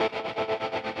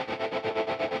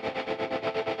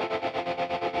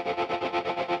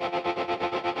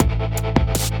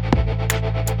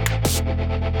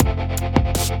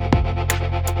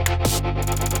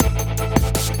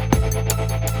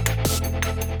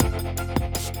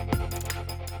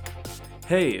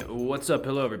Hey, what's up?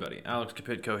 Hello, everybody. Alex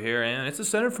Kapitko here, and it's the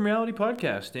Center from Reality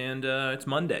podcast, and it's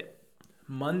Monday.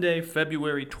 Monday,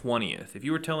 February 20th. If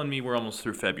you were telling me we're almost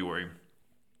through February,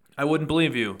 I wouldn't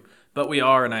believe you, but we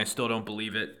are, and I still don't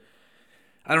believe it.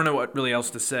 I don't know what really else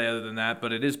to say other than that,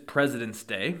 but it is President's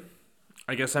Day.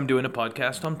 I guess I'm doing a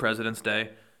podcast on President's Day.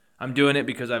 I'm doing it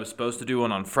because I was supposed to do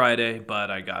one on Friday, but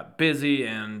I got busy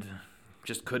and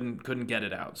just couldn't get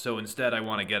it out. So instead, I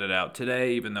want to get it out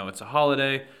today, even though it's a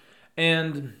holiday.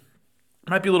 And it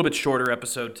might be a little bit shorter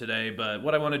episode today, but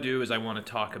what I want to do is I want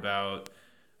to talk about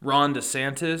Ron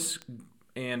DeSantis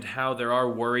and how there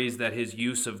are worries that his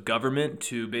use of government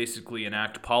to basically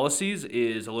enact policies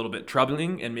is a little bit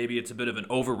troubling, and maybe it's a bit of an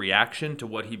overreaction to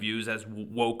what he views as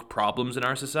woke problems in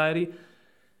our society.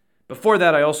 Before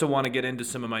that, I also want to get into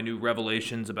some of my new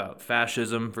revelations about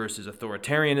fascism versus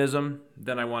authoritarianism.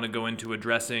 Then I want to go into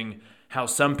addressing how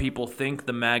some people think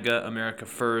the MAGA America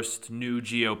First new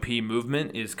GOP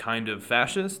movement is kind of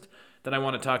fascist. Then I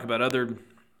want to talk about other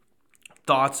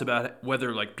thoughts about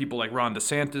whether people like Ron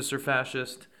DeSantis are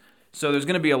fascist. So there's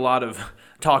going to be a lot of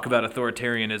talk about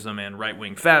authoritarianism and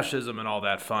right-wing fascism and all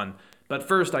that fun. But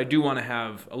first, I do want to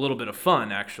have a little bit of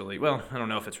fun, actually. Well, I don't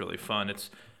know if it's really fun. It's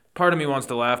part of me wants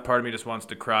to laugh, part of me just wants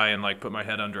to cry and put my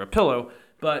head under a pillow.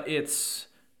 But it's,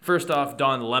 first off,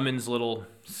 Don Lemon's little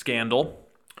scandal.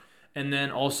 And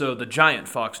then also the giant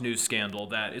Fox News scandal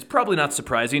that is probably not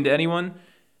surprising to anyone,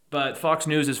 but Fox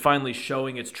News is finally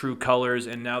showing its true colors,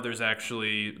 and now there's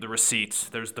actually the receipts,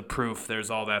 there's the proof,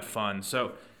 there's all that fun.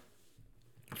 So,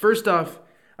 first off,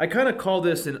 I kind of call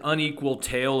this an unequal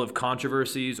tale of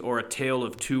controversies or a tale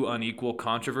of two unequal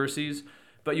controversies,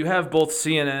 but you have both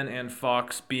CNN and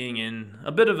Fox being in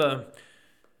a bit of a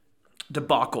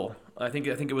debacle. I think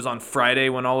it was on Friday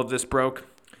when all of this broke.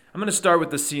 I'm going to start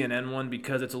with the CNN one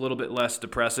because it's a little bit less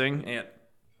depressing and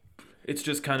it's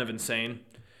just kind of insane.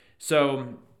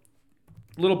 So,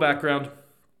 little background.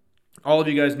 All of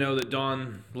you guys know that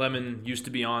Don Lemon used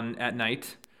to be on at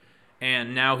night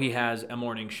and now he has a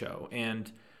morning show.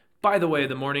 And by the way,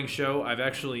 the morning show, I've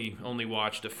actually only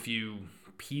watched a few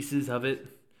pieces of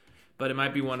it, but it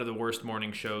might be one of the worst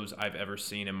morning shows I've ever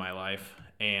seen in my life.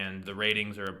 And the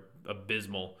ratings are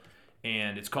abysmal.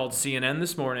 And it's called CNN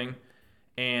This Morning.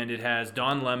 And it has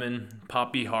Don Lemon,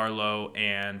 Poppy Harlow,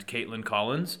 and Caitlin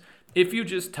Collins. If you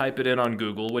just type it in on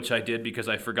Google, which I did because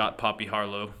I forgot Poppy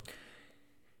Harlow,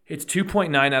 it's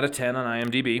 2.9 out of 10 on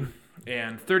IMDb,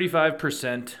 and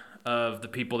 35% of the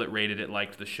people that rated it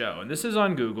liked the show. And this is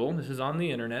on Google, this is on the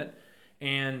internet,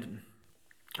 and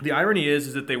the irony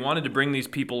is that they wanted to bring these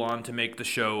people on to make the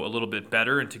show a little bit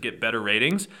better and to get better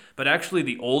ratings, but actually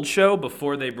the old show,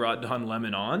 before they brought Don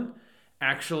Lemon on,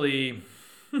 actually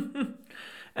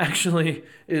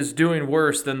is doing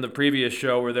worse than the previous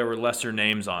show where there were lesser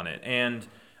names on it. And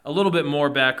a little bit more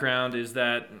background is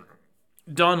that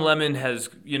Don Lemon has,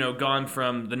 gone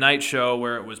from the night show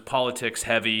where it was politics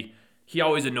heavy. He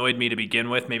always annoyed me to begin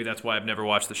with. Maybe that's why I've never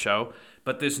watched the show.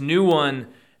 But this new one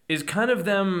is kind of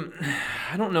them.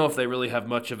 I don't know if they really have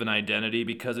much of an identity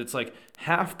because it's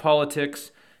half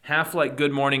politics, half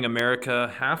Good Morning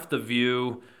America, half The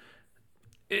View.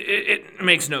 It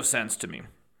makes no sense to me.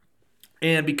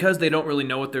 And because they don't really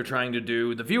know what they're trying to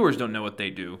do, the viewers don't know what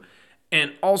they do.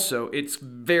 And also, it's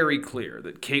very clear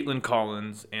that Caitlin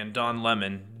Collins and Don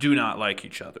Lemon do not like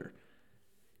each other.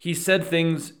 He said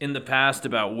things in the past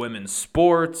about women's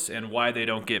sports and why they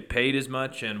don't get paid as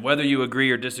much. And whether you agree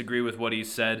or disagree with what he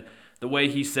said, the way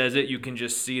he says it, you can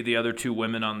just see the other two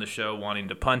women on the show wanting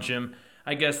to punch him.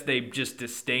 I guess they just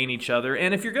disdain each other.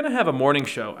 And if you're going to have a morning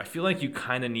show, I feel like you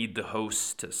kind of need the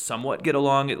hosts to somewhat get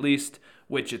along at least,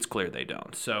 which it's clear they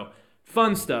don't. So,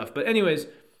 fun stuff. But anyways,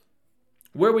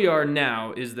 where we are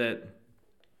now is that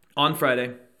on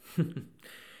Friday,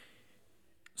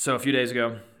 so a few days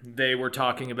ago, they were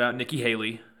talking about Nikki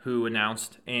Haley, who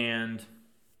announced, and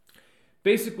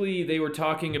basically they were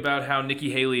talking about how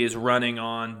Nikki Haley is running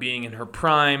on being in her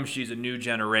prime. She's a new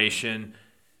generation.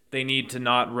 They need to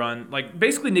not run.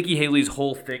 Basically, Nikki Haley's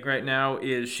whole thing right now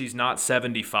is she's not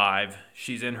 75.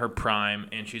 She's in her prime,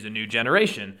 and she's a new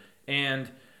generation.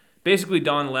 And basically,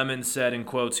 Don Lemon said, in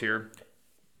quotes here,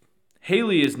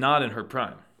 Haley is not in her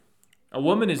prime. A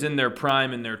woman is in their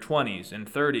prime in their 20s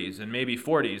and 30s and maybe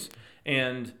 40s.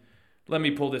 And let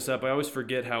me pull this up. I always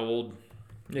forget how old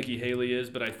Nikki Haley is,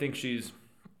 but I think she's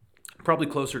probably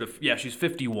closer to, she's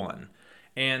 51.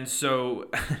 And so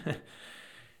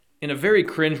in a very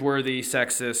cringeworthy,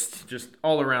 sexist, just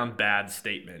all-around bad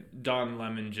statement, Don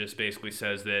Lemon just basically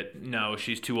says that, no,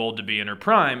 she's too old to be in her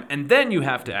prime. And then you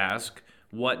have to ask,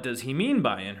 what does he mean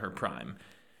by in her prime?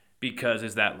 because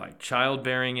is that like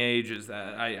childbearing age? Is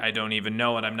that I don't even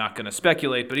know, and I'm not going to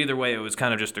speculate. But either way, it was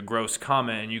kind of just a gross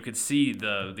comment, and you could see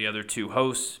the other two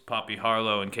hosts, Poppy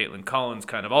Harlow and Caitlin Collins,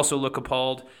 kind of also look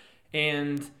appalled.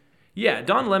 And yeah,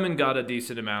 Don Lemon got a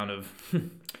decent amount of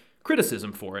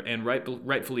criticism for it, and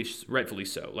rightfully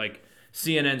so. Like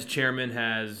CNN's chairman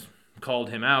has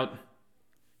called him out.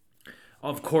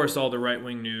 Of course, all the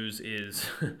right-wing news is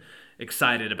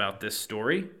excited about this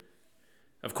story.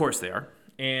 Of course they are.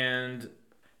 And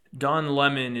Don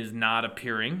Lemon is not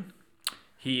appearing.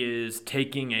 He is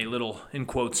taking a little, in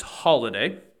quotes,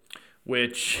 holiday,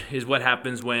 which is what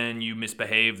happens when you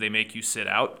misbehave. They make you sit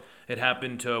out. It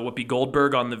happened to Whoopi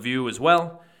Goldberg on The View as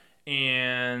well.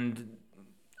 And,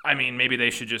 I mean, maybe they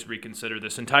should just reconsider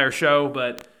this entire show.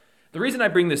 But the reason I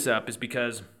bring this up is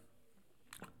because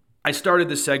I started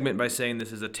this segment by saying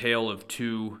this is a tale of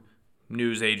two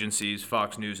news agencies,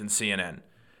 Fox News and CNN.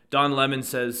 Don Lemon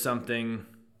says something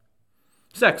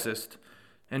sexist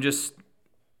and just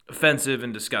offensive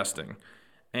and disgusting.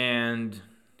 And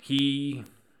he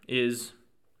has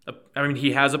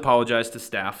apologized to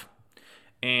staff,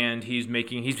 and he's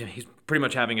pretty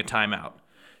much having a timeout.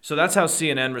 So that's how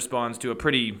CNN responds to a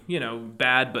pretty,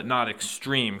 bad but not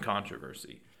extreme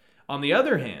controversy. On the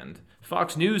other hand,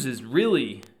 Fox News is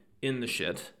really in the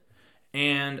shit,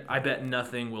 and I bet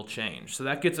nothing will change. So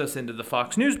that gets us into the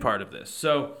Fox News part of this.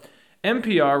 So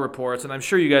NPR reports, and I'm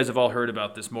sure you guys have all heard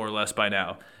about this more or less by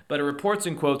now, but it reports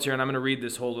in quotes here, and I'm going to read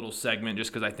this whole little segment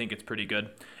just because I think it's pretty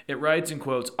good. It writes in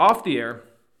quotes, off the air,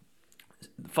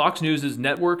 Fox News'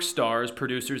 network stars,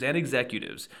 producers, and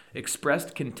executives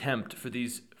expressed contempt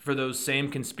for those same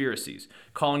conspiracies,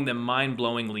 calling them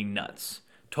mind-blowingly nuts,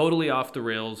 totally off the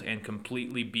rails, and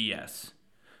completely BS.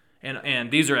 And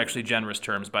these are actually generous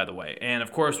terms, by the way. And,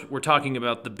 of course, we're talking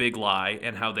about the big lie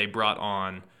and how they brought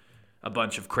on a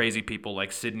bunch of crazy people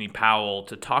like Sidney Powell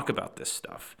to talk about this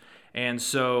stuff. And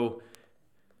so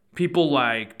people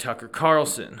like Tucker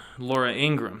Carlson, Laura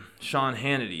Ingraham, Sean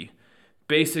Hannity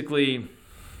basically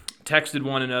texted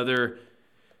one another,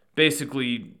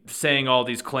 basically saying all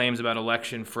these claims about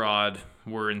election fraud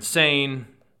were insane.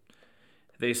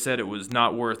 They said it was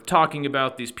not worth talking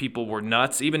about. These people were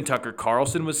nuts. Even Tucker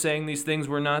Carlson was saying these things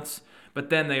were nuts.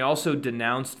 But then they also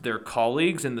denounced their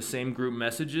colleagues in the same group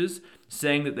messages,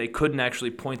 saying that they couldn't actually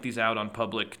point these out on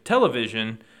public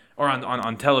television, or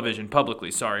on television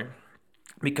publicly,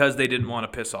 because they didn't want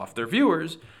to piss off their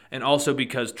viewers, and also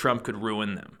because Trump could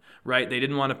ruin them, right? They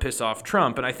didn't want to piss off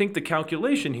Trump. And I think the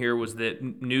calculation here was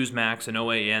that Newsmax and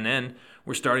OANN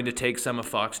were starting to take some of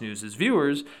Fox News'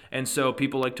 viewers, and so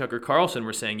people like Tucker Carlson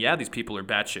were saying, yeah, these people are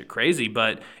batshit crazy,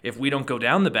 but if we don't go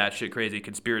down the batshit crazy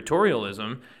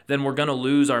conspiratorialism, then we're going to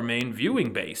lose our main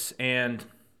viewing base. And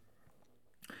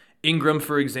Ingram,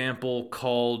 for example,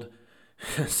 called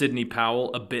Sidney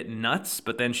Powell a bit nuts,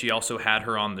 but then she also had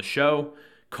her on the show.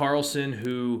 Carlson,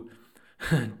 who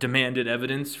demanded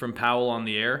evidence from Powell on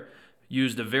the air,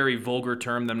 used a very vulgar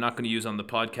term that I'm not going to use on the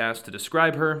podcast to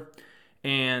describe her.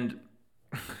 And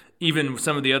even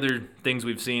some of the other things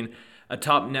we've seen, a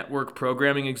top network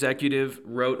programming executive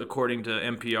wrote, according to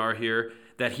NPR here,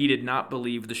 that he did not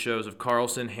believe the shows of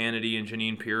Carlson, Hannity, and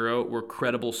Jeanine Pirro were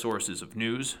credible sources of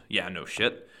news. Yeah, no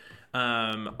shit.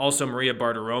 Also, Maria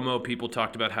Bartiromo, people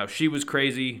talked about how she was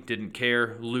crazy, didn't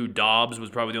care. Lou Dobbs was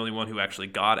probably the only one who actually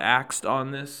got axed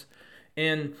on this.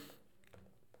 And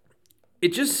it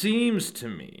just seems to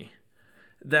me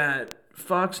that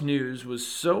Fox News was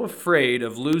so afraid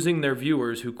of losing their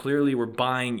viewers who clearly were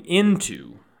buying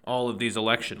into all of these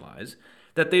election lies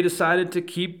that they decided to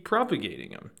keep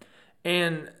propagating them.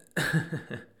 And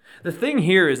the thing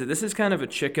here is that this is kind of a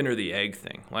chicken or the egg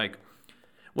thing. Like,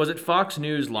 was it Fox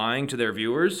News lying to their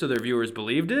viewers so their viewers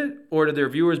believed it? Or did their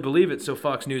viewers believe it so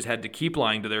Fox News had to keep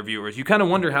lying to their viewers? You kind of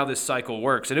wonder how this cycle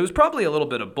works. And it was probably a little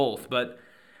bit of both, but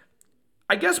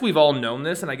I guess we've all known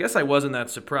this, and I guess I wasn't that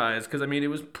surprised because, it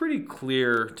was pretty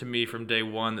clear to me from day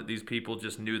one that these people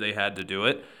just knew they had to do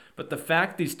it. But the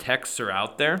fact these texts are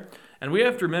out there, and we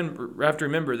have to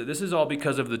remember that this is all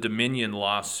because of the Dominion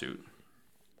lawsuit,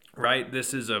 right?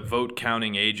 This is a vote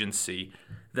counting agency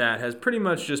that has pretty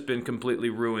much just been completely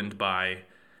ruined by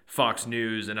Fox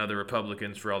News and other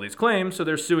Republicans for all these claims. So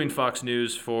they're suing Fox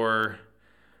News for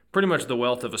pretty much the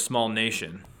wealth of a small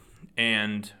nation.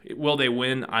 And will they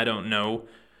win? I don't know,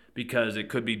 because it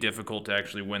could be difficult to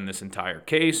actually win this entire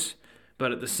case.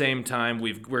 But at the same time,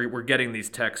 we're getting these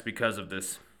texts because of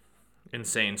this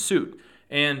insane suit.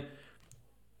 And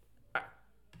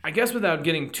I guess without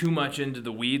getting too much into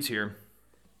the weeds here,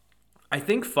 I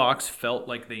think Fox felt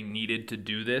like they needed to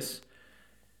do this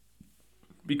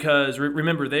Because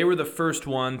remember, they were the first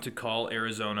one to call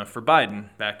Arizona for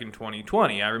Biden back in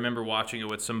 2020. I remember watching it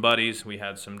with some buddies. We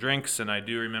had some drinks, and I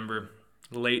do remember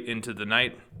late into the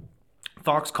night,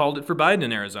 Fox called it for Biden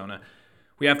in Arizona.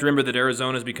 We have to remember that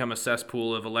Arizona has become a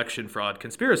cesspool of election fraud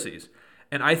conspiracies.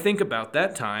 And I think about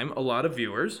that time, a lot of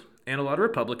viewers and a lot of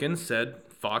Republicans said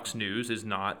Fox News is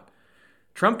not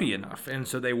Trumpy enough. And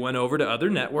so they went over to other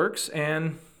networks,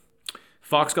 and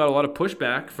Fox got a lot of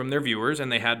pushback from their viewers,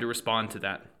 and they had to respond to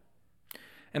that.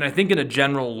 And I think in a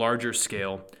general, larger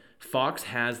scale, Fox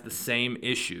has the same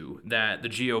issue that the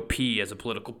GOP as a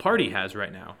political party has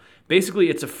right now. Basically,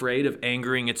 it's afraid of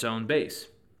angering its own base.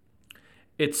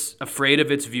 It's afraid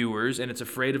of its viewers, and it's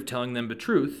afraid of telling them the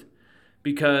truth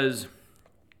because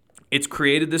it's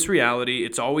created this reality.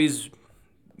 It's always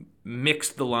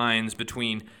mixed the lines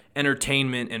between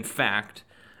entertainment and fact.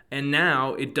 And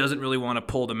now it doesn't really want to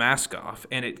pull the mask off,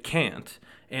 and it can't.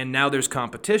 And now there's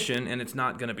competition, and it's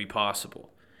not going to be possible.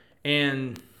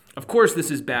 And, of course, this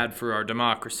is bad for our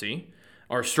democracy,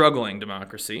 our struggling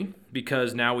democracy,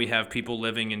 because now we have people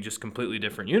living in just completely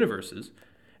different universes.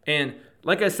 And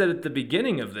like I said at the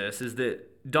beginning of this, is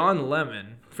that Don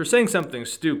Lemon, for saying something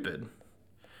stupid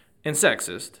and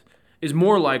sexist, is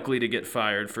more likely to get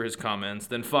fired for his comments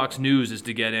than Fox News is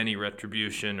to get any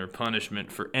retribution or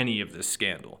punishment for any of this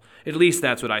scandal. At least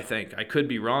that's what I think. I could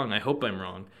be wrong. I hope I'm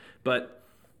wrong. But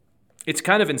it's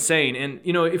kind of insane. And,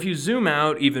 if you zoom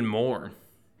out even more,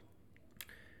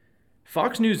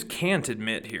 Fox News can't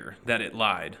admit here that it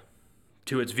lied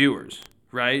to its viewers,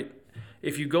 right?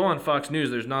 If you go on Fox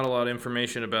News, there's not a lot of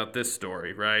information about this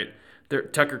story, right?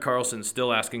 Tucker Carlson's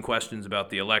still asking questions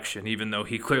about the election, even though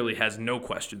he clearly has no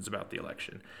questions about the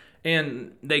election.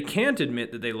 And they can't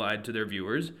admit that they lied to their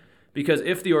viewers, because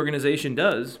if the organization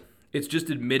does, it's just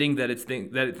admitting that it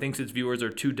thinks its viewers are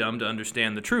too dumb to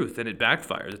understand the truth, and it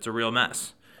backfires. It's a real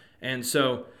mess. And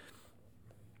so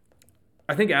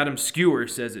I think Adam Skewer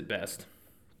says it best.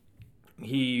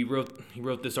 He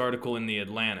wrote this article in The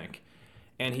Atlantic,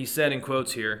 and he said in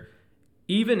quotes here,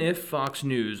 "Even if Fox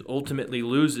News ultimately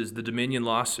loses the Dominion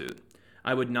lawsuit,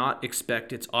 I would not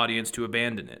expect its audience to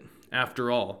abandon it. After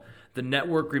all, the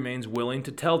network remains willing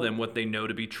to tell them what they know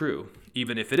to be true,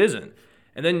 even if it isn't."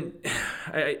 And then,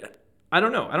 I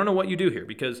don't know. I don't know what you do here,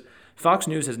 because Fox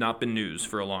News has not been news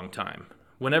for a long time.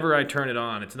 Whenever I turn it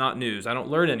on, it's not news. I don't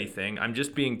learn anything. I'm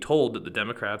just being told that the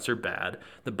Democrats are bad,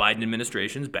 the Biden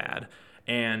administration's bad,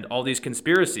 and all these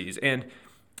conspiracies. And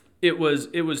It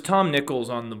was Tom Nichols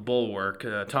on the Bulwark.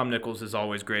 Tom Nichols is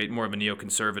always great, more of a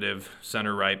neoconservative,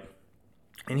 center-right.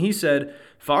 And he said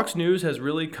Fox News has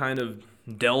really kind of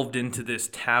delved into this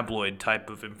tabloid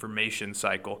type of information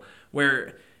cycle,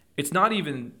 where it's not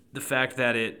even the fact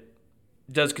that it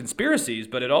does conspiracies,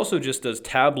 but it also just does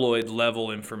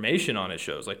tabloid-level information on its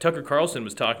shows. Like Tucker Carlson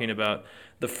was talking about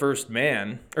the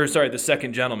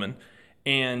second gentleman,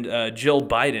 and Jill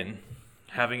Biden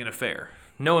having an affair.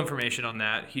 No information on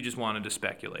that. He just wanted to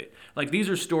speculate. Like, these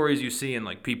are stories you see in,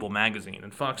 like, People magazine,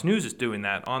 and Fox News is doing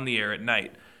that on the air at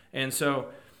night. And so,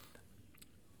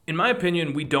 in my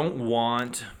opinion, we don't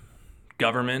want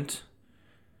government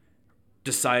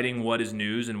deciding what is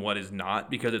news and what is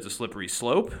not, because it's a slippery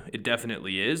slope. It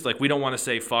definitely is. Like, we don't want to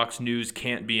say Fox News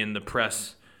can't be in the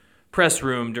press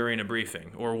room during a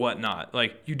briefing or whatnot.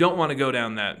 Like, you don't want to go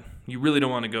down that. You really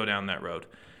don't want to go down that road.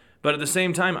 But at the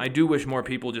same time, I do wish more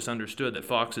people just understood that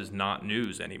Fox is not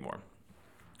news anymore.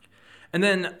 And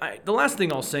then the last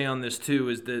thing I'll say on this, too,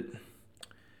 is that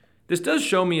this does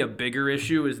show me a bigger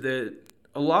issue, is that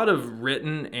a lot of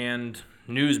written and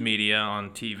news media on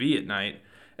TV at night,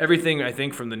 everything, I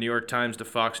think, from the New York Times to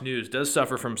Fox News, does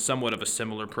suffer from somewhat of a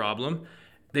similar problem.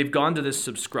 They've gone to this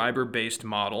subscriber-based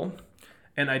model,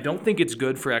 and I don't think it's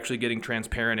good for actually getting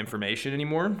transparent information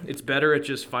anymore. It's better at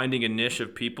just finding a niche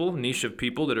of people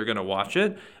that are going to watch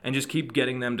it, and just keep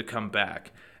getting them to come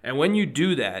back. And when you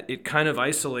do that, it kind of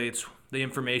isolates the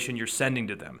information you're sending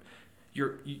to them.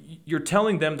 You're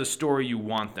telling them the story you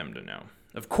want them to know.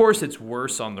 Of course, it's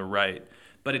worse on the right,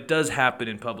 but it does happen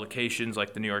in publications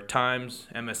like the New York Times,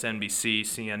 MSNBC,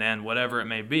 CNN, whatever it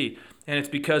may be. And it's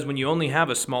because when you only have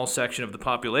a small section of the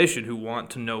population who want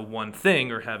to know one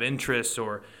thing or have interests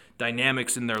or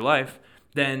dynamics in their life,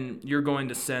 then you're going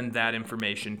to send that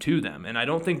information to them. And I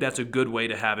don't think that's a good way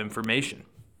to have information.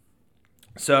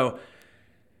 So,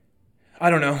 I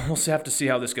don't know. We'll have to see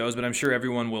how this goes, but I'm sure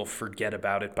everyone will forget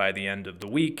about it by the end of the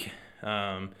week.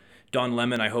 Don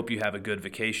Lemon, I hope you have a good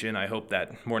vacation. I hope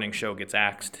that morning show gets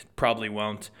axed. Probably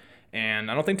won't.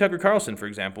 And I don't think Tucker Carlson, for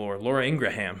example, or Laura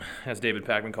Ingraham, as David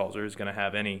Pakman calls her, is going to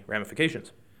have any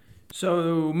ramifications.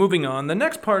 So moving on, the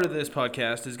next part of this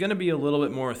podcast is going to be a little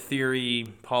bit more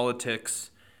theory,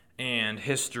 politics, and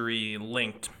history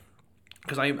linked,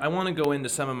 because I want to go into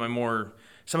some of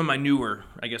my newer,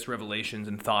 I guess, revelations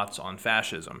and thoughts on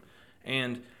fascism.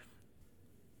 And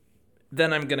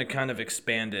then I'm going to kind of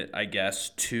expand it, I guess,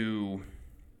 to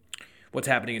what's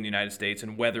happening in the United States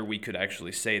and whether we could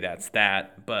actually say that's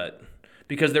that. But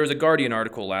because there was a Guardian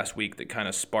article last week that kind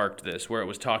of sparked this, where it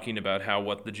was talking about how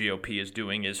what the GOP is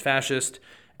doing is fascist.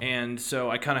 And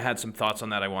so I kind of had some thoughts on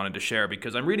that I wanted to share,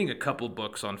 because I'm reading a couple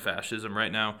books on fascism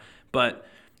right now. But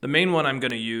the main one I'm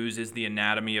going to use is The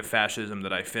Anatomy of Fascism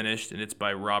that I finished, and it's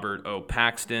by Robert O.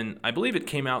 Paxton. I believe it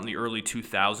came out in the early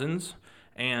 2000s.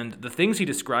 And the things he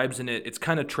describes in it, it's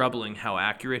kind of troubling how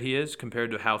accurate he is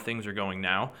compared to how things are going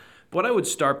now. What I would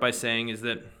start by saying is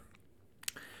that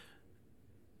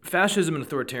fascism and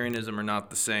authoritarianism are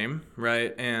not the same,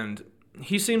 right? And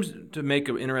he seems to make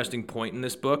an interesting point in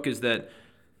this book, is that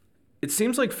it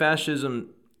seems like fascism,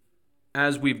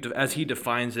 as he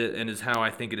defines it, and is how I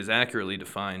think it is accurately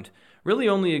defined, really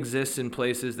only exists in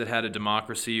places that had a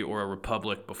democracy or a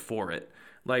republic before it.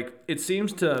 Like, it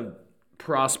seems to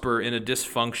prosper in a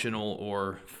dysfunctional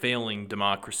or failing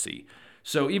democracy.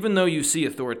 So even though you see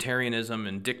authoritarianism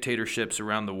and dictatorships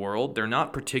around the world, they're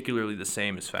not particularly the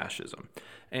same as fascism.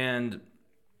 And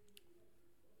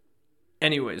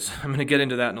anyways, I'm going to get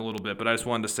into that in a little bit, but I just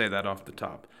wanted to say that off the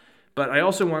top. But I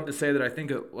also want to say that I think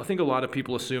a lot of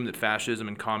people assume that fascism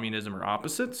and communism are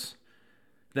opposites,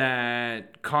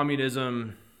 that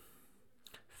communism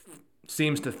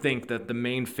seems to think that the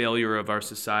main failure of our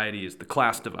society is the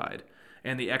class divide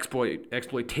and the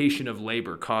exploitation of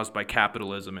labor caused by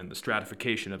capitalism and the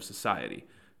stratification of society.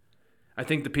 I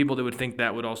think the people that would think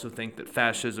that would also think that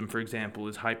fascism, for example,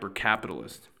 is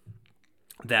hyper-capitalist,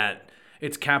 that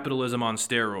it's capitalism on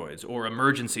steroids, or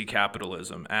emergency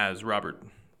capitalism, as Robert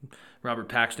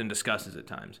Paxton discusses at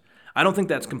times. I don't think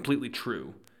that's completely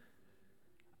true.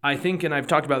 I think, and I've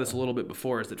talked about this a little bit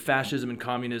before, is that fascism and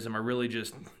communism are really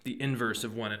just the inverse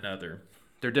of one another.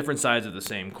 They're different sides of the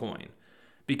same coin.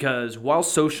 Because while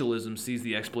socialism sees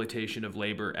the exploitation of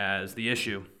labor as the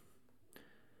issue,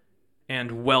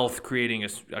 and wealth creating a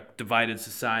divided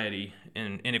society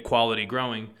and inequality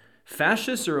growing,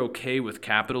 fascists are okay with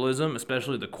capitalism,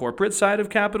 especially the corporate side of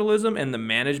capitalism and the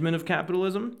management of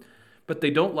capitalism, but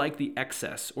they don't like the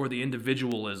excess or the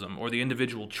individualism or the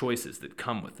individual choices that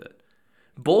come with it.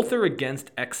 Both are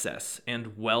against excess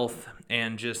and wealth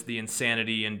and just the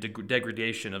insanity and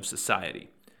degradation of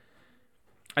society.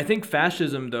 I think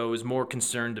fascism, though, is more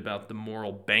concerned about the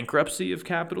moral bankruptcy of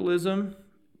capitalism,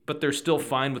 but they're still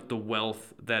fine with the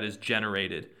wealth that is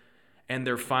generated, and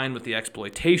they're fine with the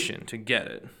exploitation to get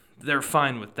it. They're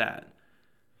fine with that.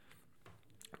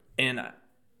 And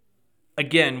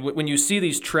again, when you see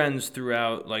these trends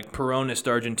throughout, like Peronist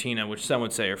Argentina, which some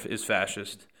would say is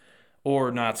fascist, or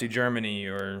Nazi Germany,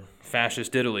 or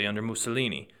fascist Italy under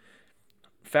Mussolini,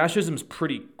 fascism's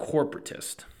pretty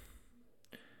corporatist.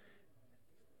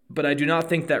 But I do not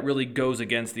think that really goes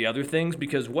against the other things,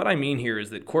 because what I mean here is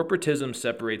that corporatism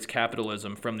separates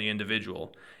capitalism from the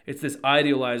individual. It's this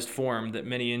idealized form that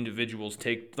many individuals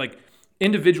take, like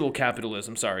individual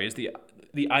capitalism, is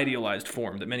the idealized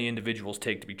form that many individuals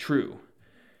take to be true.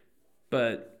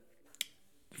 But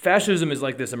fascism is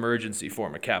like this emergency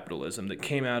form of capitalism that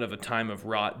came out of a time of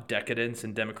rot, decadence,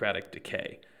 and democratic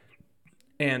decay.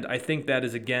 And I think that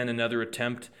is, again, another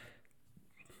attempt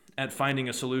at finding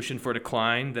a solution for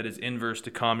decline that is inverse to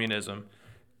communism.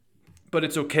 But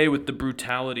it's okay with the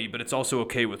brutality, but it's also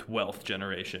okay with wealth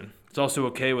generation. It's also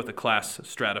okay with a class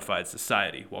stratified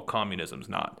society, while communism's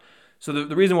not. So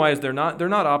the reason why is they're not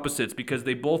opposites, because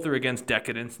they both are against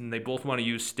decadence and they both want to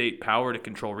use state power to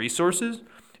control resources.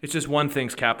 It's just one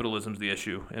thinks capitalism's the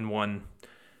issue and one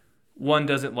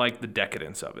doesn't like the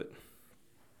decadence of it.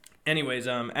 Anyways,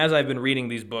 as I've been reading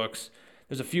these books,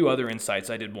 there's a few other insights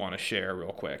I did want to share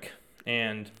real quick.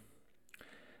 And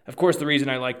of course, the reason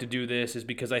I like to do this is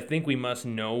because I think we must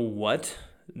know what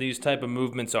these type of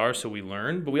movements are so we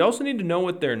learn, but we also need to know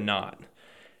what they're not.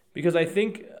 Because I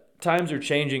think times are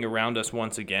changing around us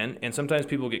once again, and sometimes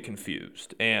people get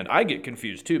confused. And I get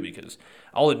confused too, because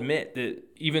I'll admit that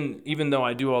even though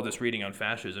I do all this reading on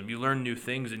fascism, you learn new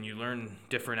things and you learn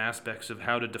different aspects of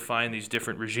how to define these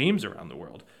different regimes around the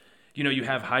world. You know, you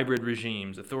have hybrid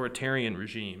regimes, authoritarian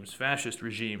regimes, fascist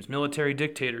regimes, military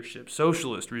dictatorships,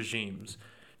 socialist regimes,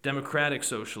 democratic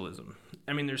socialism.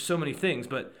 I mean, there's so many things,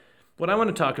 but what I want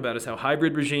to talk about is how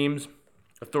hybrid regimes,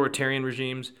 authoritarian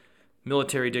regimes,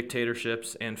 military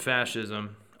dictatorships, and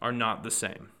fascism are not the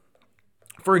same.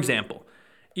 For example,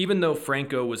 even though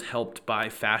Franco was helped by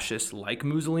fascists like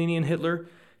Mussolini and Hitler,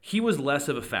 he was less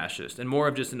of a fascist and more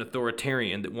of just an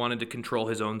authoritarian that wanted to control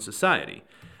his own society.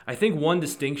 I think one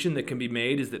distinction that can be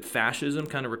made is that fascism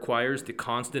kind of requires the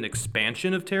constant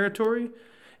expansion of territory.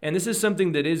 And this is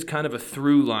something that is kind of a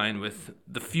through line with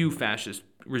the few fascist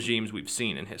regimes we've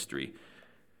seen in history.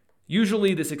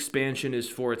 Usually this expansion is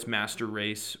for its master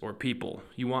race or people.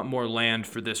 You want more land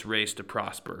for this race to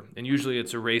prosper. And usually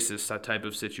it's a racist type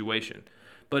of situation.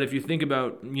 But if you think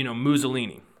about,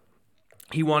 Mussolini,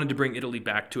 he wanted to bring Italy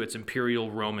back to its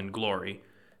imperial Roman glory.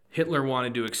 Hitler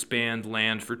wanted to expand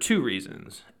land for two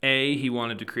reasons. A, he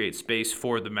wanted to create space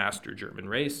for the master German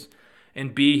race.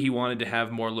 And B, he wanted to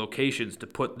have more locations to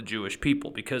put the Jewish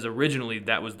people, because originally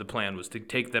that was the plan, was to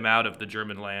take them out of the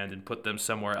German land and put them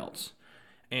somewhere else.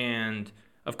 And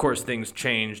of course things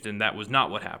changed and that was not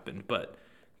what happened, but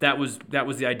that was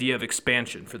the idea of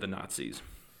expansion for the Nazis.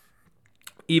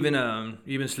 Even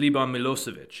Slobodan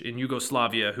Milosevic in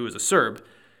Yugoslavia, who was a Serb,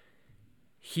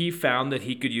 he found that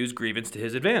he could use grievance to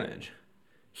his advantage.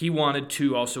 He wanted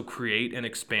to also create and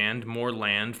expand more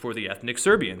land for the ethnic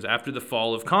Serbians. After the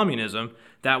fall of communism,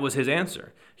 that was his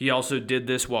answer. He also did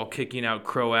this while kicking out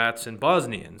Croats and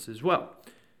Bosnians as well.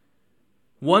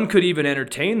 One could even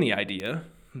entertain the idea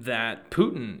that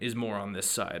Putin is more on this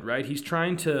side, right? He's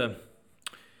trying to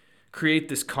create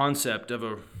this concept of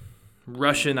a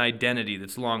Russian identity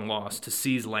that's long lost, to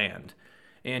seize land.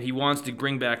 And he wants to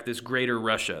bring back this greater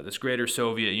Russia, this greater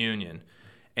Soviet Union.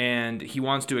 And he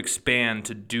wants to expand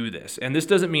to do this. And this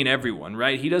doesn't mean everyone,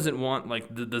 right? He doesn't want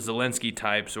like the Zelensky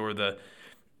types or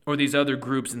these other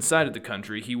groups inside of the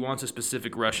country. He wants a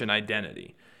specific Russian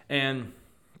identity. And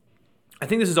I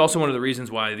think this is also one of the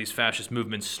reasons why these fascist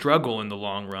movements struggle in the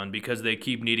long run, because they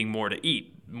keep needing more to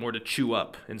eat, more to chew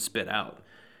up and spit out.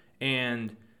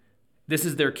 And this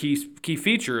is their key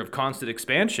feature of constant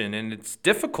expansion, and it's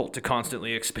difficult to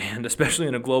constantly expand, especially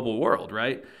in a global world,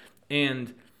 right?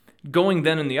 And going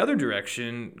then in the other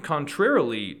direction,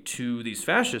 contrarily to these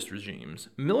fascist regimes,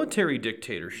 military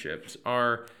dictatorships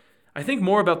are, I think,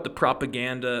 more about the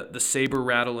propaganda, the saber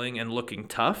rattling, and looking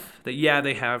tough. That, yeah,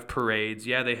 they have parades,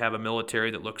 yeah, they have a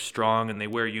military that looks strong, and they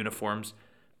wear uniforms,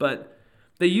 but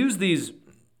they use these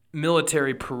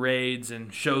military parades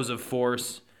and shows of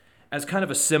force as kind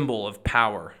of a symbol of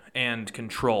power and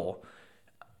control.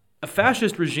 A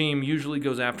fascist regime usually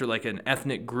goes after like an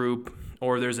ethnic group,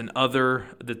 or there's an other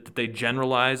that they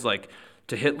generalize. Like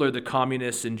to Hitler, the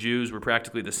communists and Jews were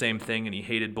practically the same thing, and he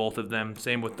hated both of them.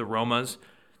 Same with the Romas.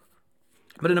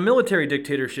 But in a military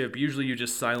dictatorship, usually you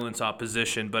just silence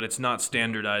opposition, but it's not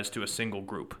standardized to a single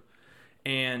group.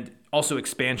 And also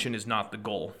expansion is not the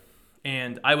goal.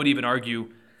 And I would even argue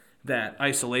that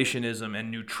isolationism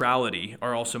and neutrality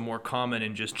are also more common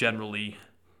in just generally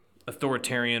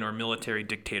authoritarian or military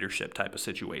dictatorship type of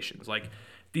situations. Like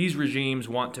these regimes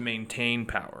want to maintain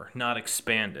power, not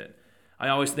expand it. I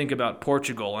always think about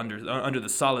Portugal under the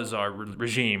Salazar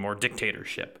regime or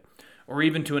dictatorship, or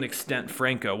even to an extent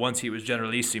Franco once he was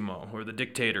Generalissimo, or the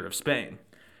dictator of Spain.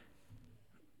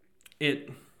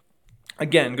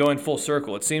 Again, going full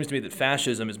circle, it seems to me that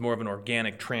fascism is more of an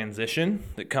organic transition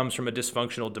that comes from a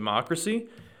dysfunctional democracy,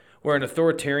 where an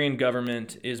authoritarian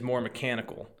government is more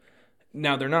mechanical.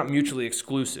 Now, they're not mutually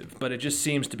exclusive, but it just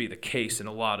seems to be the case in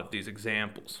a lot of these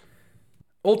examples.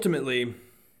 Ultimately,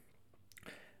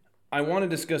 I want to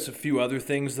discuss a few other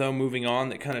things, though, moving on,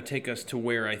 that kind of take us to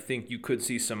where I think you could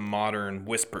see some modern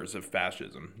whispers of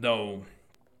fascism, though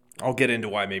I'll get into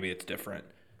why maybe it's different.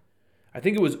 I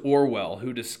think it was Orwell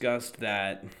who discussed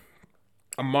that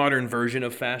a modern version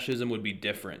of fascism would be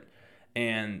different,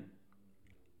 and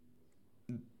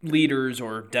leaders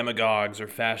or demagogues or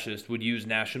fascists would use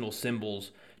national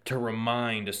symbols to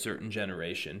remind a certain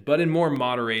generation, but in more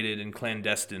moderated and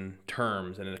clandestine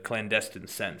terms and in a clandestine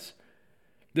sense.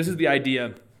 This is the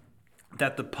idea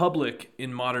that the public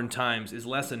in modern times is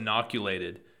less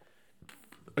inoculated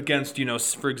against,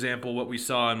 for example, what we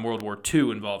saw in World War II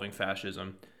involving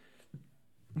fascism.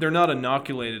 They're not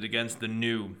inoculated against the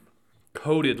new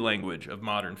coded language of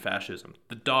modern fascism,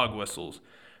 the dog whistles,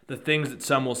 the things that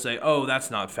some will say, oh,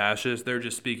 that's not fascist, they're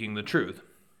just speaking the truth.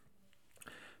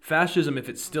 Fascism, if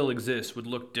it still exists, would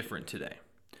look different today.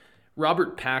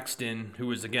 Robert Paxton, who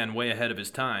was, again, way ahead of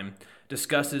his time,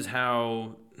 discusses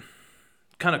how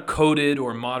kind of coded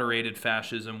or moderated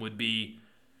fascism would be,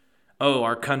 oh,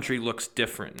 our country looks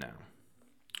different now.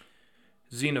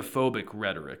 Xenophobic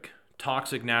rhetoric,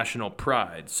 toxic national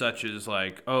pride, such as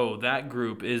like, oh, that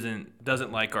group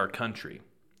doesn't like our country.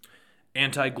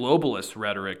 Anti-globalist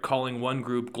rhetoric, calling one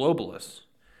group globalists.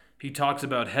 He talks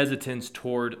about hesitance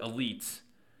toward elites,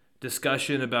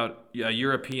 discussion about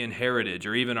European heritage,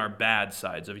 or even our bad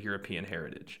sides of European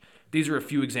heritage. These are a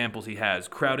few examples he has,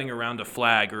 crowding around a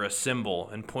flag or a symbol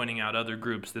and pointing out other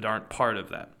groups that aren't part of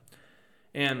that.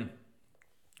 And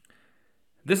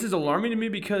This is alarming to me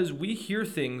because we hear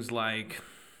things like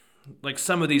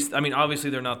some of these. I mean, obviously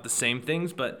they're not the same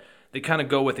things, but they kind of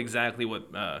go with exactly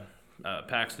what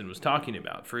Paxton was talking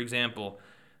about. For example,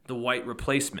 the white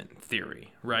replacement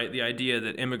theory, right? The idea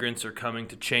that immigrants are coming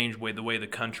to change the way the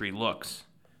country looks.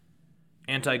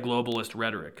 Anti-globalist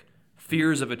rhetoric.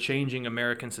 Fears of a changing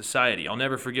American society. I'll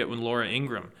never forget when Laura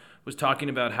Ingraham was talking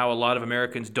about how a lot of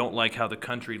Americans don't like how the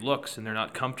country looks and they're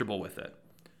not comfortable with it.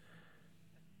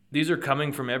 These are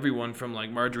coming from everyone from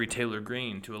like Marjorie Taylor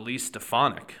Greene to Elise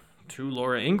Stefanik to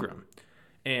Laura Ingraham.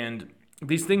 And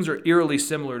these things are eerily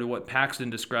similar to what Paxton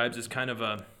describes as kind of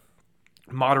a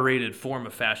moderated form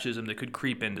of fascism that could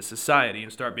creep into society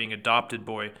and start being adopted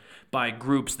by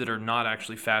groups that are not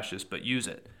actually fascist but use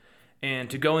it. And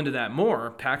to go into that more,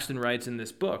 Paxton writes in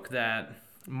this book that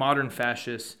modern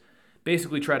fascists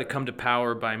basically try to come to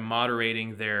power by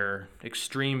moderating their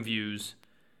extreme views,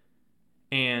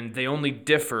 and they only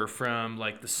differ from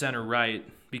like the center right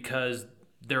because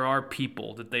there are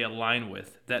people that they align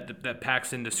with that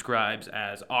Paxton describes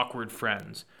as awkward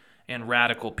friends and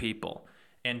radical people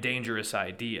and dangerous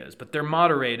ideas. But they're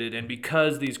moderated, and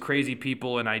because these crazy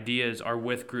people and ideas are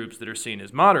with groups that are seen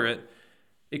as moderate,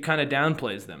 it kind of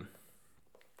downplays them.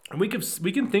 And we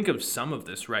can think of some of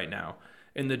this right now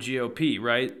in the GOP,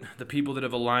 right? The people that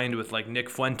have aligned with like Nick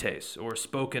Fuentes or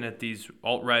spoken at these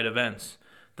alt-right events.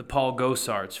 The Paul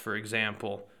Gosarts, for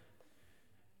example.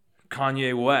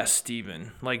 Kanye West,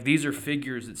 even. Like, these are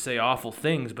figures that say awful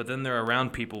things, but then they're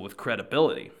around people with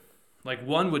credibility. Like,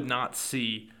 one would not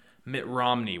see Mitt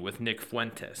Romney with Nick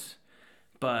Fuentes.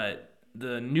 But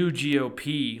the new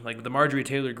GOP, like the Marjorie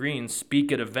Taylor Greene, speak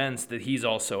at events that he's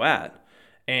also at.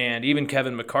 And even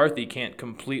Kevin McCarthy can't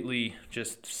completely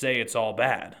just say it's all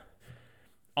bad.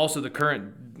 Also, the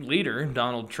current leader,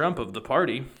 Donald Trump of the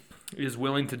party, is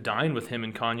willing to dine with him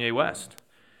and Kanye West.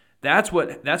 That's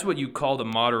what you call the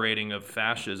moderating of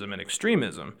fascism and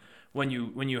extremism when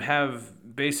you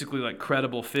have basically like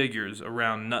credible figures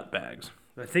around nutbags.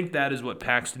 I think that is what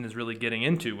Paxton is really getting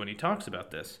into when he talks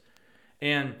about this.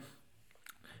 And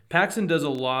Paxton does a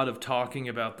lot of talking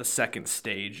about the second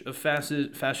stage of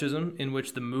fascism, in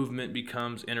which the movement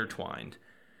becomes intertwined.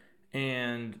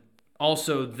 And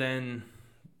also then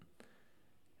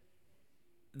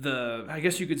I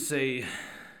guess you could say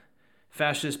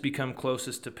fascists become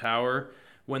closest to power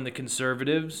when the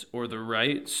conservatives or the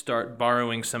right start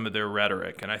borrowing some of their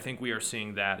rhetoric. And I think we are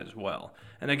seeing that as well.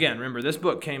 And again, remember, this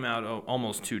book came out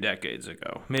almost 2 decades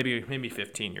ago. Maybe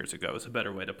 15 years ago is a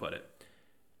better way to put it.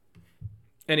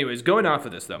 Anyways, going off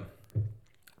of this, though,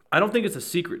 I don't think it's a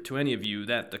secret to any of you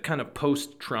that the kind of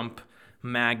post-Trump,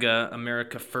 MAGA,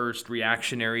 America First,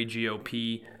 reactionary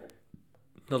GOP,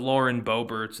 the Lauren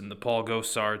Boeberts and the Paul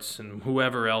Gosarts and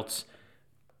whoever else,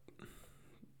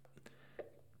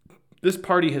 this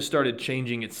party has started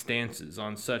changing its stances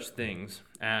on such things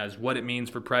as what it means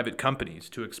for private companies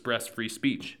to express free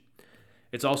speech.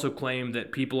 It's also claimed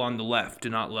that people on the left do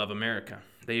not love America.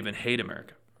 They even hate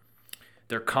America.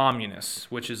 They're communists,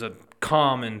 which is a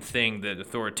common thing that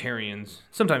authoritarians,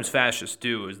 sometimes fascists,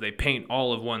 do, is they paint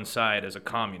all of one side as a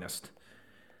communist.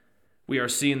 We are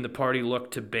seeing the party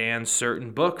look to ban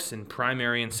certain books in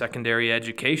primary and secondary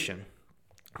education,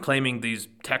 claiming these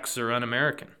texts are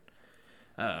un-American.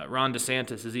 Ron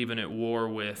DeSantis is even at war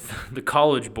with the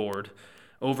College Board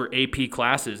over AP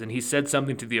classes, and he said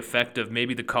something to the effect of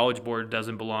maybe the College Board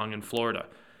doesn't belong in Florida.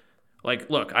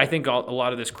 Like, look, I think a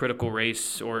lot of this critical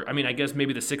race, I guess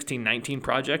maybe the 1619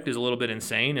 Project is a little bit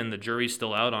insane, and the jury's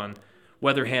still out on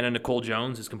whether Hannah Nicole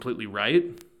Jones is completely right.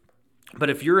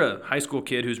 But if you're a high school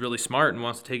kid who's really smart and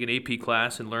wants to take an AP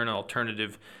class and learn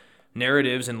alternative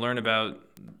narratives and learn about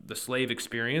the slave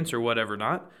experience or whatever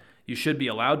not, you should be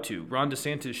allowed to. Ron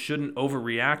DeSantis shouldn't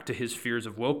overreact to his fears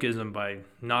of wokeism by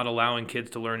not allowing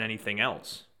kids to learn anything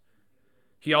else.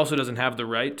 He also doesn't have the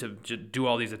right to do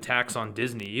all these attacks on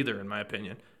Disney either, in my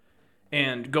opinion.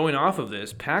 And going off of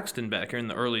this, Paxton back here in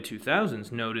the early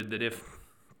 2000s noted that if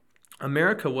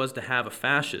America was to have a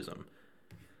fascism,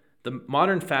 the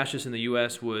modern fascists in the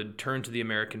U.S. would turn to the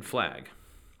American flag.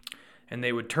 And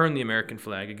they would turn the American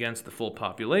flag against the full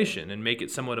population and make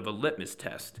it somewhat of a litmus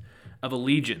test of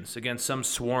allegiance against some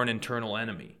sworn internal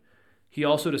enemy. He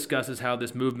also discusses how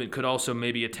this movement could also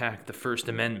maybe attack the First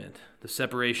Amendment, the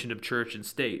separation of church and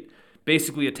state,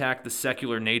 basically attack the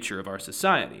secular nature of our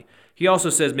society. He also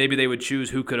says maybe they would choose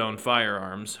who could own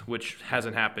firearms, which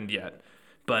hasn't happened yet,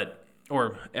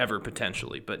 or ever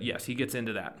potentially. But yes, he gets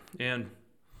into that. And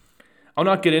I'll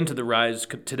not get into the rise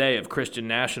today of Christian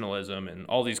nationalism and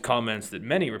all these comments that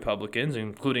many Republicans,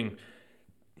 including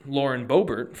Lauren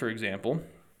Boebert, for example,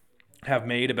 have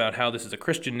made about how this is a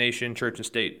Christian nation, church and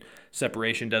state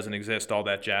separation doesn't exist, all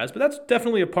that jazz. But that's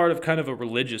definitely a part of kind of a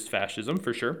religious fascism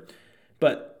for sure.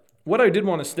 But what I did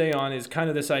want to stay on is kind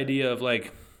of this idea of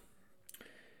like,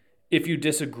 if you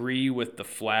disagree with the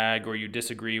flag or you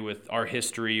disagree with our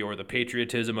history or the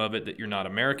patriotism of it, that you're not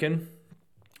American.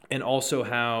 And also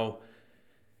how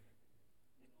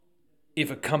if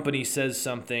a company says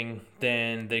something,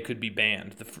 then they could be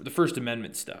banned, the First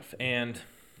Amendment stuff. And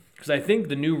because I think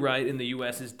the new right in the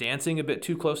U.S. is dancing a bit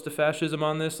too close to fascism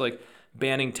on this, like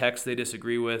banning texts they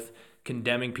disagree with,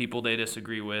 condemning people they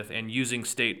disagree with, and using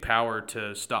state power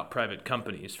to stop private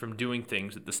companies from doing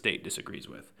things that the state disagrees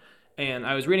with. And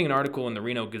I was reading an article in the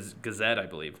Reno Gazette, I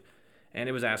believe, and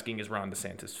it was asking, is Ron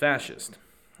DeSantis fascist?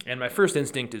 And my first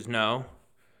instinct is no.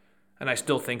 And I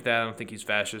still think that. I don't think he's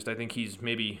fascist. I think he's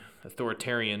maybe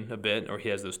authoritarian a bit, or he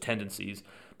has those tendencies.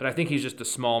 But I think he's just a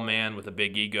small man with a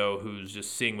big ego who's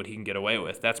just seeing what he can get away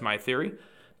with. That's my theory.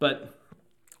 But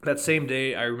that same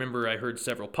day, I remember I heard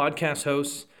several podcast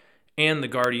hosts and the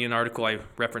Guardian article I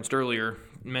referenced earlier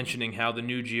mentioning how the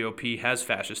new GOP has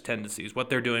fascist tendencies.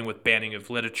 What they're doing with banning of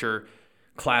literature,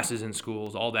 classes in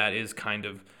schools, all that is kind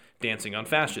of dancing on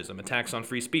fascism, attacks on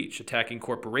free speech, attacking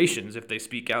corporations if they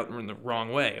speak out in the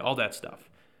wrong way, all that stuff.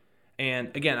 And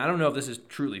again, I don't know if this is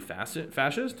truly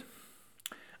fascist.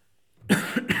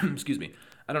 Excuse me.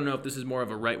 I don't know if this is more of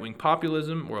a right-wing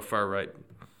populism or a far-right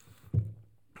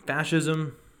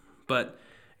fascism, but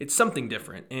it's something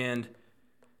different. And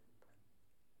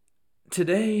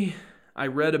today I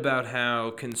read about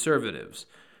how conservatives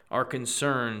are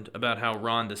concerned about how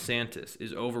Ron DeSantis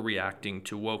is overreacting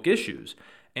to woke issues.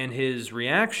 And his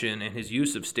reaction and his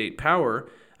use of state power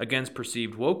against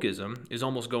perceived wokeism is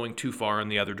almost going too far in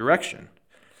the other direction.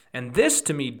 And this,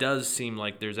 to me, does seem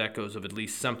like there's echoes of at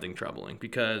least something troubling,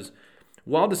 because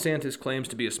while DeSantis claims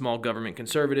to be a small government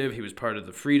conservative, he was part of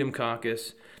the Freedom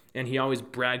Caucus, and he always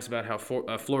brags about how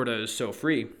Florida is so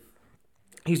free,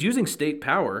 he's using state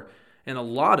power, and a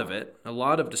lot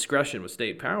of discretion with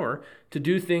state power, to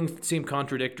do things that seem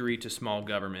contradictory to small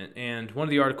government. And one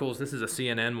of the articles, this is a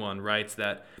CNN one, writes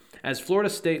that as Florida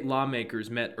state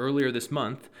lawmakers met earlier this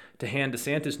month to hand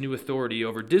DeSantis new authority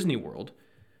over Disney World,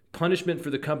 punishment for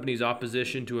the company's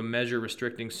opposition to a measure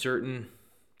restricting certain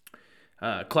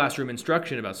classroom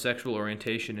instruction about sexual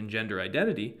orientation and gender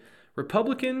identity,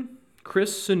 Republican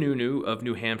Chris Sununu of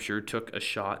New Hampshire took a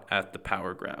shot at the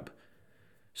power grab.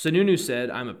 Sununu said,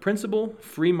 "I'm a principled,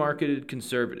 free-marketed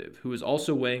conservative who is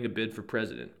also weighing a bid for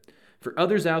president. For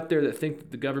others out there that think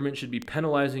that the government should be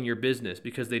penalizing your business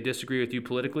because they disagree with you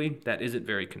politically, that isn't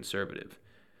very conservative."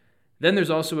 Then there's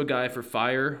also a guy for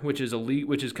FIRE, which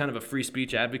is kind of a free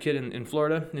speech advocate in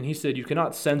Florida, and he said, "You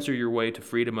cannot censor your way to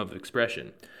freedom of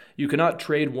expression. You cannot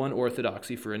trade one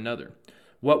orthodoxy for another.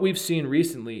 What we've seen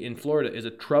recently in Florida is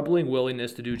a troubling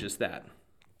willingness to do just that."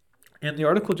 And the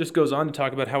article just goes on to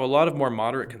talk about how a lot of more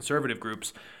moderate conservative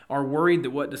groups are worried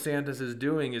that what DeSantis is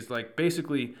doing is like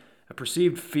basically a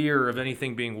perceived fear of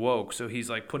anything being woke. So he's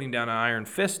like putting down an iron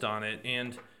fist on it.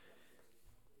 And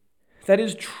that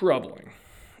is troubling.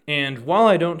 And while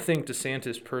I don't think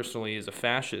DeSantis personally is a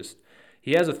fascist,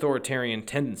 he has authoritarian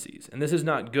tendencies. And this is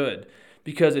not good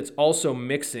because it's also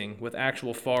mixing with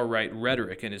actual far-right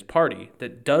rhetoric in his party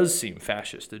that does seem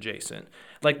fascist adjacent.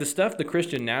 Like the stuff the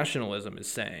Christian nationalism is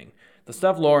saying. The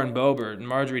stuff Lauren Boebert and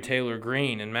Marjorie Taylor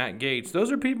Greene and Matt Gaetz,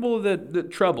 those are people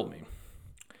that trouble me.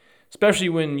 Especially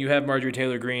when you have Marjorie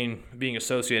Taylor Greene being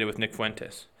associated with Nick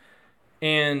Fuentes.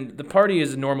 And the party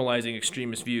is normalizing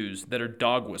extremist views that are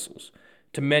dog whistles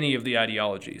to many of the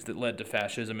ideologies that led to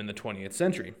fascism in the 20th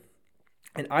century.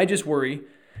 And I just worry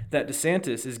that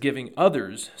DeSantis is giving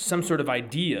others some sort of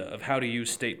idea of how to use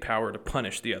state power to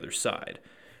punish the other side.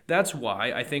 That's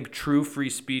why I think true free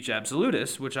speech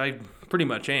absolutists, which I pretty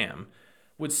much am,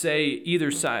 would say either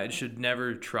side should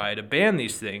never try to ban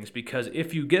these things, because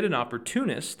if you get an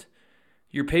opportunist,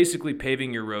 you're basically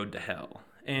paving your road to hell.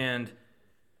 And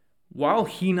while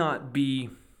he not be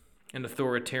an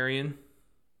authoritarian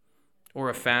or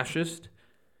a fascist,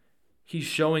 he's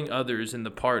showing others in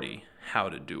the party how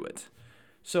to do it.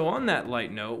 So on that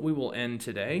light note, we will end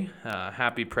today.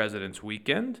 Happy President's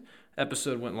Weekend.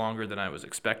 Episode went longer than I was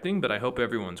expecting, but I hope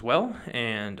everyone's well,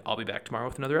 and I'll be back tomorrow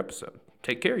with another episode.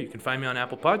 Take care. You can find me on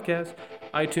Apple Podcasts,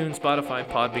 iTunes, Spotify,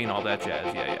 Podbean, all that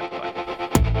jazz. Yeah, bye.